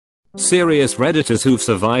Serious Redditors who've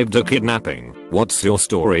survived a kidnapping, what's your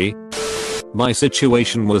story? My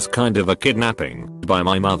situation was kind of a kidnapping by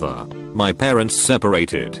my mother. My parents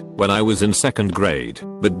separated when I was in 2nd grade,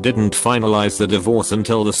 but didn't finalize the divorce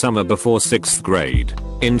until the summer before 6th grade.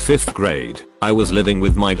 In 5th grade, I was living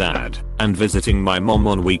with my dad and visiting my mom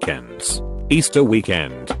on weekends. Easter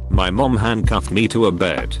weekend, my mom handcuffed me to a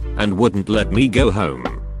bed and wouldn't let me go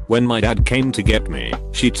home. When my dad came to get me,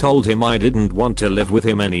 she told him I didn't want to live with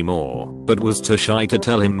him anymore, but was too shy to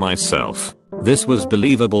tell him myself. This was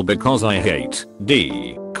believable because I hate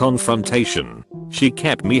confrontation. She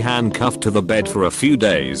kept me handcuffed to the bed for a few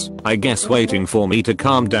days, I guess waiting for me to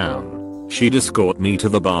calm down. She'd escort me to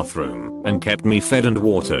the bathroom and kept me fed and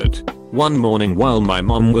watered. One morning while my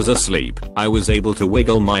mom was asleep, I was able to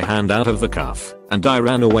wiggle my hand out of the cuff, and I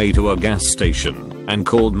ran away to a gas station and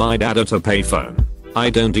called my dad at a payphone. I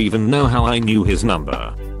don't even know how I knew his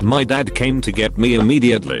number. My dad came to get me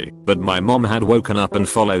immediately, but my mom had woken up and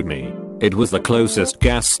followed me. It was the closest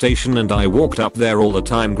gas station and I walked up there all the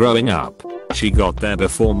time growing up. She got there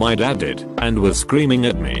before my dad did and was screaming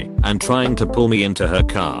at me and trying to pull me into her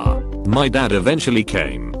car. My dad eventually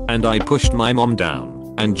came and I pushed my mom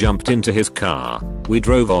down and jumped into his car. We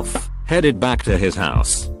drove off, headed back to his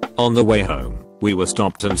house. On the way home, we were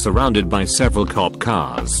stopped and surrounded by several cop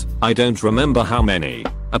cars. I don't remember how many.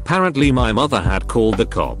 Apparently my mother had called the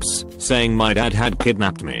cops, saying my dad had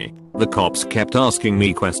kidnapped me. The cops kept asking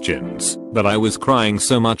me questions, but I was crying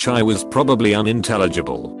so much I was probably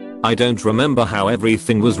unintelligible. I don't remember how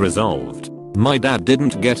everything was resolved. My dad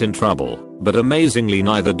didn't get in trouble, but amazingly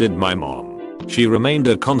neither did my mom. She remained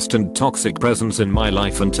a constant toxic presence in my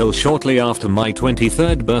life until shortly after my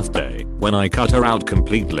 23rd birthday, when I cut her out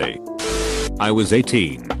completely. I was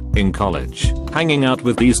 18, in college, hanging out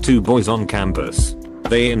with these two boys on campus.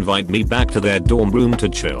 They invite me back to their dorm room to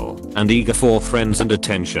chill, and eager for friends and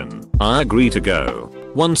attention, I agree to go.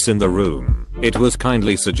 Once in the room, it was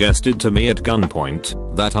kindly suggested to me at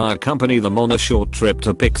gunpoint that I accompany them on a short trip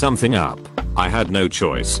to pick something up. I had no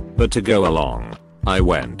choice but to go along. I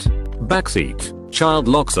went. Backseat, child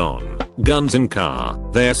locks on, guns in car,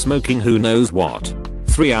 they're smoking who knows what.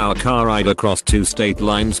 3-hour car ride across 2 state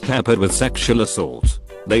lines peppered with sexual assault.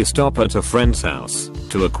 They stop at a friend's house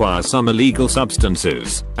to acquire some illegal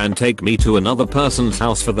substances and take me to another person's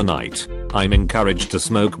house for the night. I'm encouraged to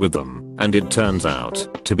smoke with them, and it turns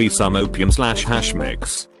out to be some opium/hash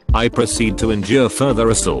mix. I proceed to endure further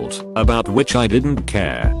assault, about which I didn't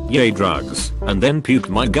care, yay drugs, and then puked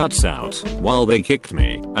my guts out while they kicked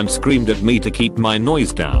me and screamed at me to keep my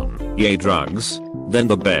noise down, yay drugs. Then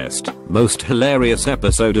the best, most hilarious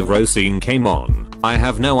episode of Rosine came on. I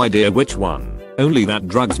have no idea which one, only that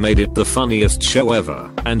drugs made it the funniest show ever,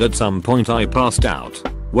 and at some point I passed out.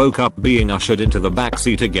 Woke up being ushered into the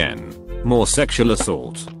backseat again. More sexual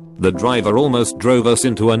assault. The driver almost drove us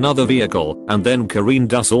into another vehicle and then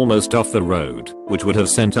careened us almost off the road, which would have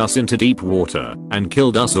sent us into deep water and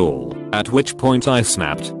killed us all, at which point I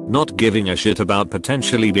snapped, not giving a shit about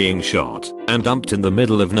potentially being shot, and dumped in the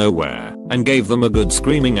middle of nowhere and gave them a good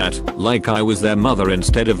screaming at, like I was their mother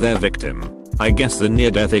instead of their victim. I guess the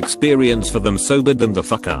near-death experience for them sobered them the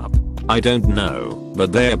fuck up. I don't know,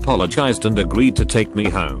 but they apologized and agreed to take me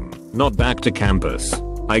home, not back to campus.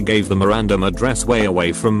 I gave them a random address way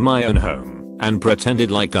away from my own home and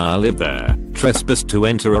pretended like I lived there, trespassed to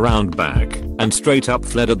enter around back, and straight up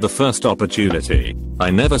fled at the first opportunity.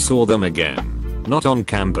 I never saw them again. Not on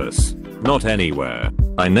campus. Not anywhere.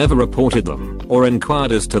 I never reported them or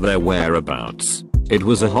inquired as to their whereabouts. It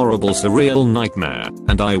was a horrible surreal nightmare,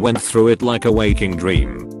 and I went through it like a waking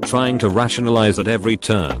dream, trying to rationalize at every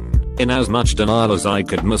turn, in as much denial as I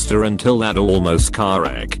could muster until that almost car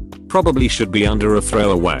wreck. Probably should be under a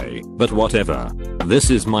throwaway, but whatever. This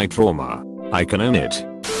is my trauma. I can own it.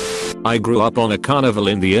 I grew up on a carnival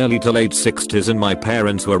in the early to late 60s and my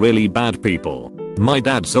parents were really bad people. My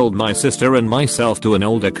dad sold my sister and myself to an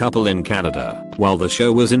older couple in Canada while the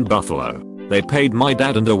show was in Buffalo. They paid my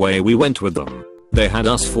dad and away we went with them. They had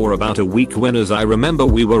us for about a week when, as I remember,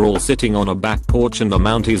 we were all sitting on a back porch and the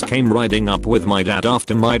Mounties came riding up with my dad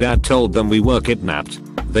after my dad told them we were kidnapped.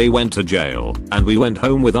 They went to jail and we went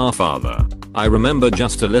home with our father. I remember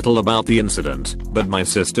just a little about the incident, but my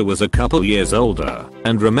sister was a couple years older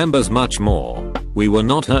and remembers much more. We were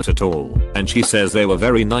not hurt at all, and she says they were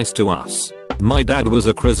very nice to us. My dad was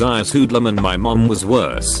a crazious hoodlum and my mom was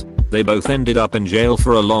worse. They both ended up in jail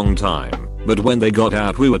for a long time, but when they got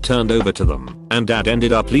out we were turned over to them, and dad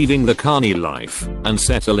ended up leaving the carny life and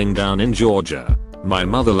settling down in Georgia. My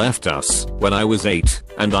mother left us when I was 8,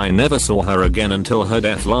 and I never saw her again until her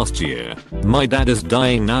death last year. My dad is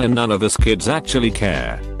dying now and none of us kids actually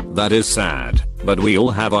care. That is sad. but we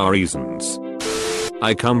all have our reasons.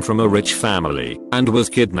 I come from a rich family and was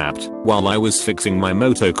kidnapped while I was fixing my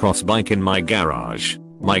motocross bike in my garage.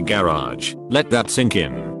 My garage, let that sink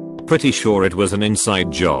in. Pretty sure it was an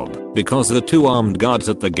inside job because the two armed guards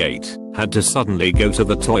at the gate had to suddenly go to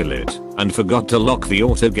the toilet and forgot to lock the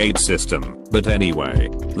auto gate system. But anyway,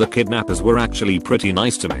 the kidnappers were actually pretty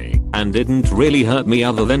nice to me and didn't really hurt me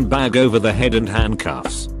other than bag over the head and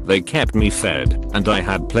handcuffs. They kept me fed and I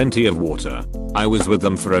had plenty of water. I was with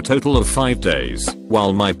them for a total of 5 days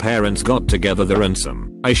while my parents got together the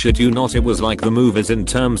ransom. I shit you not, it was like the movies in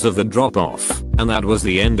terms of the drop off, and that was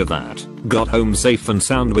the end of that. Got home safe and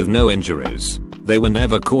sound with no injuries. They were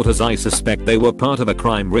never caught, as I suspect they were part of a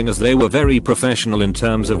crime ring, as they were very professional in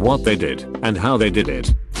terms of what they did and how they did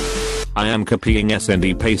it. I am copying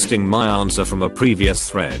and pasting my answer from a previous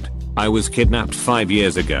thread. I was kidnapped 5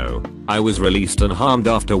 years ago. I was released unharmed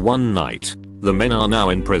after one night. The men are now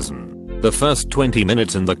in prison. The first 20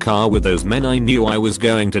 minutes in the car with those men I knew I was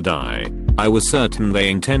going to die. I was certain they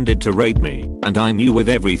intended to rape me, and I knew with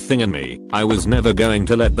everything in me I was never going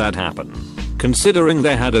to let that happen. Considering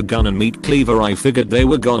they had a gun and meat cleaver, I figured they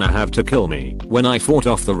were gonna have to kill me when I fought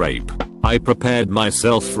off the rape. I prepared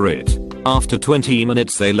myself for it. After 20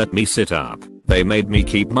 minutes they let me sit up. They made me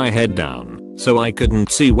keep my head down so I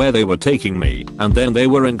couldn't see where they were taking me, and then they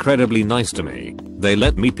were incredibly nice to me. They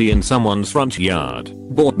let me pee in someone's front yard,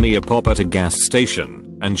 bought me a pop at a gas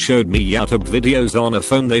station, and showed me YouTube videos on a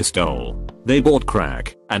phone they stole. They bought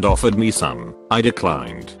crack and offered me some. I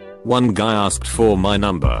declined. One guy asked for my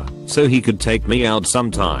number so he could take me out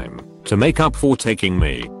sometime. To make up for taking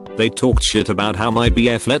me, they talked shit about how my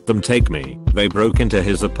BF let them take me. They broke into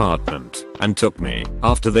his apartment and took me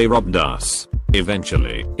after they robbed us.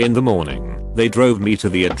 Eventually, in the morning, they drove me to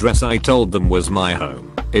the address I told them was my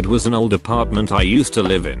home. It was an old apartment I used to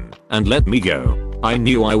live in, and let me go. I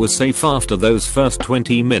knew I was safe after those first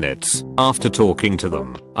 20 minutes. After talking to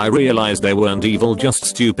them, I realized they weren't evil, just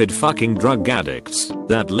stupid fucking drug addicts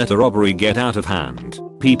that let a robbery get out of hand.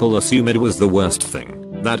 People assume it was the worst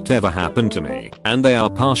thing that ever happened to me, and they are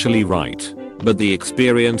partially right. But the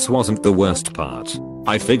experience wasn't the worst part.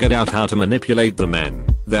 I figured out how to manipulate the men.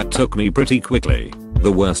 That took me pretty quickly.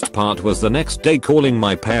 The worst part was the next day calling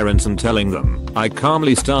my parents and telling them. I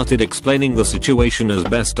calmly started explaining the situation as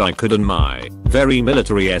best I could, and my very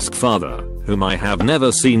military-esque father, whom I have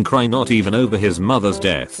never seen cry not even over his mother's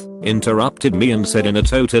death, interrupted me and said in a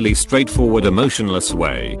totally straightforward, emotionless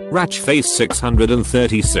way, "Ratchface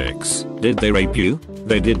 636, did they rape you?"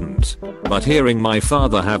 They didn't. But hearing my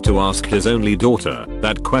father have to ask his only daughter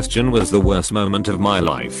that question was the worst moment of my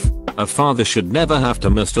life. A father should never have to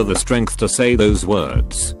muster the strength to say those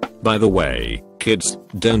words. By the way, kids,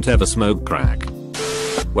 don't ever smoke crack.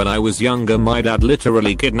 When I was younger, my dad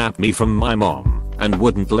literally kidnapped me from my mom and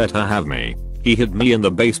wouldn't let her have me. He hid me in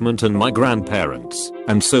the basement and my grandparents,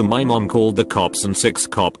 and so my mom called the cops and 6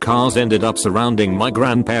 cop cars ended up surrounding my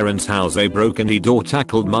grandparents' house. They broke in, he door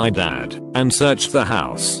tackled my dad and searched the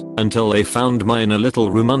house until they found me in a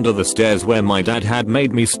little room under the stairs where my dad had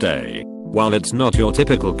made me stay. While it's not your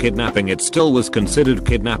typical kidnapping, it still was considered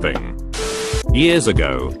kidnapping. Years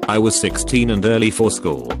ago, I was 16 and early for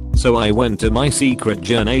school, so I went to my secret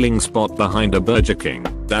journaling spot behind a Burger King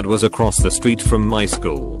that was across the street from my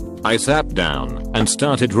school. I sat down and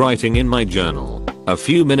started writing in my journal. A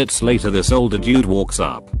few minutes later, this older dude walks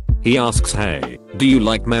up. He asks, "Hey, do you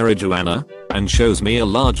like marijuana?" and shows me a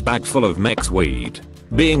large bag full of Mex weed.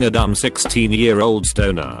 Being a dumb 16-year-old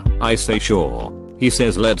stoner, I say sure. He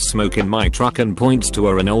says, "Let's smoke in my truck," and points to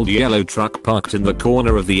an old yellow truck parked in the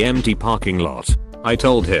corner of the empty parking lot. I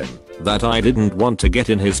told him that I didn't want to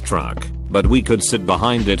get in his truck, but we could sit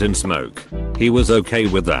behind it and smoke. He was okay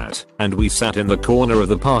with that, and we sat in the corner of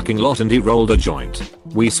the parking lot and he rolled a joint.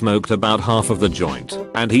 We smoked about half of the joint,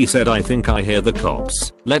 and he said, "I think I hear the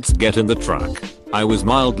cops. Let's get in the truck." I was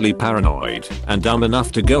mildly paranoid and dumb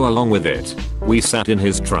enough to go along with it. We sat in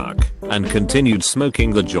his truck and continued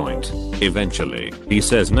smoking the joint. Eventually, he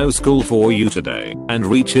says, "No school for you today," and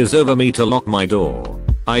reaches over me to lock my door.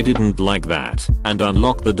 I didn't like that and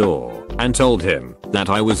unlocked the door and told him that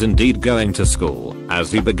I was indeed going to school.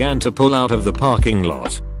 As he began to pull out of the parking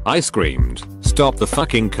lot, I screamed, "Stop the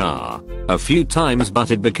fucking car," a few times,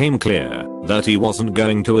 but it became clear that he wasn't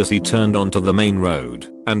going to as he turned onto the main road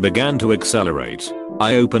and began to accelerate.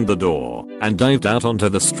 I opened the door and dived out onto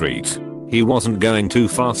the street. He wasn't going too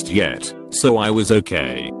fast yet, so I was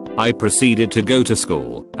okay. I proceeded to go to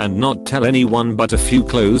school and not tell anyone but a few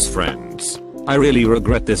close friends. I really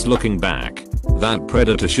regret this looking back. That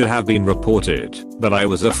predator should have been reported, but I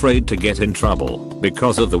was afraid to get in trouble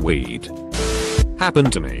because of the weed.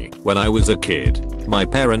 happened to me when I was a kid. My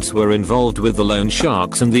parents were involved with the loan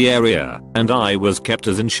sharks in the area, and I was kept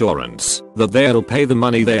as insurance that they'll pay the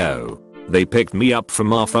money they owe. They picked me up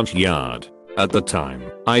from our front yard. At the time,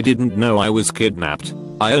 I didn't know I was kidnapped.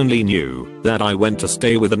 I only knew that I went to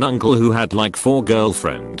stay with an uncle who had like 4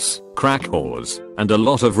 girlfriends, crack whores, and a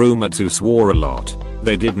lot of roommates who swore a lot.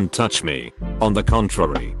 They didn't touch me. On the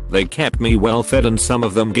contrary, they kept me well fed, and some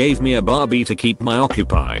of them gave me a Barbie to keep me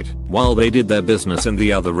occupied while they did their business in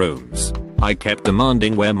the other rooms. I kept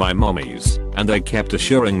demanding where my mommies, and they kept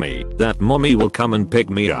assuring me that mommy will come and pick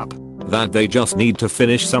me up, that they just need to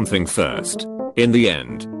finish something first. In the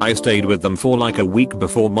end, I stayed with them for like a week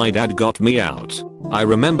before my dad got me out. I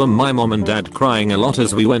remember my mom and dad crying a lot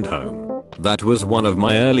as we went home. That was one of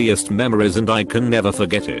my earliest memories and I can never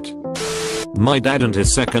forget it. My dad and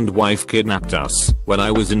his second wife kidnapped us when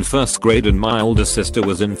I was in 1st grade and my older sister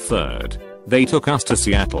was in 3rd. They took us to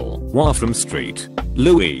Seattle, Wharfram Street,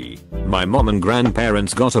 Louis. My mom and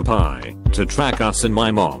grandparents got a pie to track us, and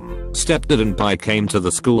my mom, stepdad and pie came to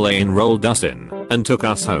the school they enrolled us in and took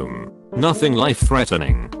us home. Nothing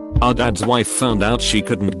life-threatening. Our dad's wife found out she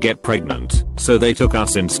couldn't get pregnant, so they took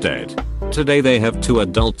us instead. Today they have 2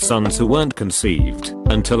 adult sons who weren't conceived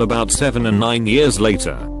until about 7 and 9 years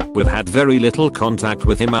later. We've had very little contact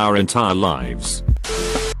with him our entire lives.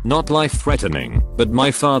 Not life-threatening, but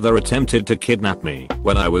my father attempted to kidnap me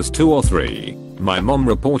when I was 2 or 3. My mom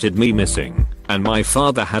reported me missing, and my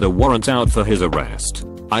father had a warrant out for his arrest.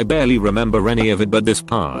 I barely remember any of it but this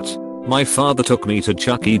part. My father took me to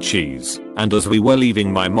Chuck E. Cheese, and as we were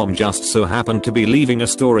leaving, my mom just so happened to be leaving a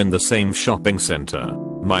store in the same shopping center.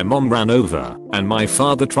 My mom ran over, and my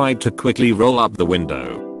father tried to quickly roll up the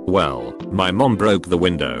window. Well, my mom broke the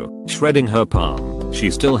window, shredding her palm. She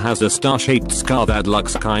still has a star-shaped scar that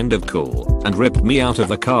looks kind of cool, and ripped me out of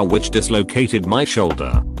the car, which dislocated my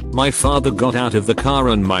shoulder. My father got out of the car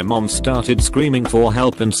and my mom started screaming for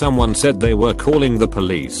help, and someone said they were calling the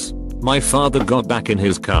police. My father got back in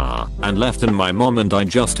his car and left, and my mom and I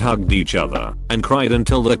just hugged each other and cried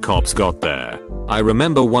until the cops got there. I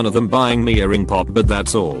remember one of them buying me a ring pop, but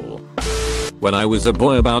that's all. When I was a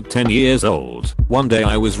boy about 10 years old, one day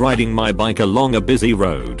I was riding my bike along a busy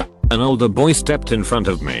road. An older boy stepped in front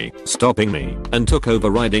of me, stopping me, and took over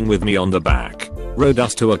riding with me on the back. Rode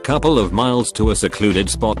us to a couple of miles to a secluded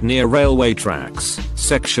spot near railway tracks,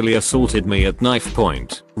 sexually assaulted me at knife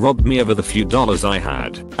point, robbed me of the few dollars I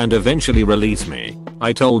had, and eventually released me.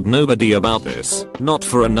 I told nobody about this, not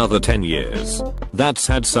for another 10 years. That's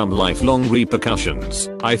had some lifelong repercussions,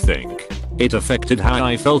 I think. It affected how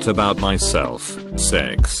I felt about myself,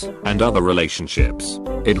 sex, and other relationships.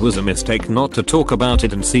 It was a mistake not to talk about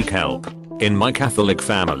it and seek help. In my Catholic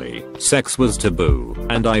family, sex was taboo,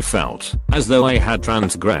 and I felt as though I had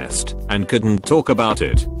transgressed and couldn't talk about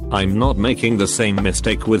it. I'm not making the same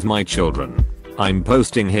mistake with my children. I'm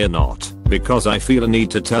posting here not because I feel a need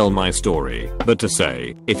to tell my story, but to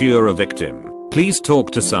say, if you're a victim, please talk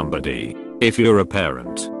to somebody. If you're a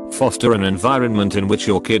parent, foster an environment in which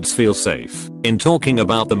your kids feel safe in talking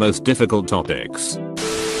about the most difficult topics.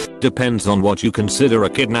 Depends on what you consider a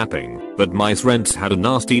kidnapping, but my friends had a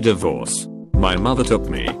nasty divorce. My mother took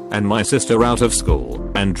me and my sister out of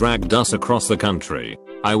school and dragged us across the country.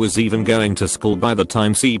 I was even going to school by the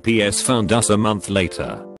time CPS found us a month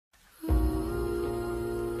later.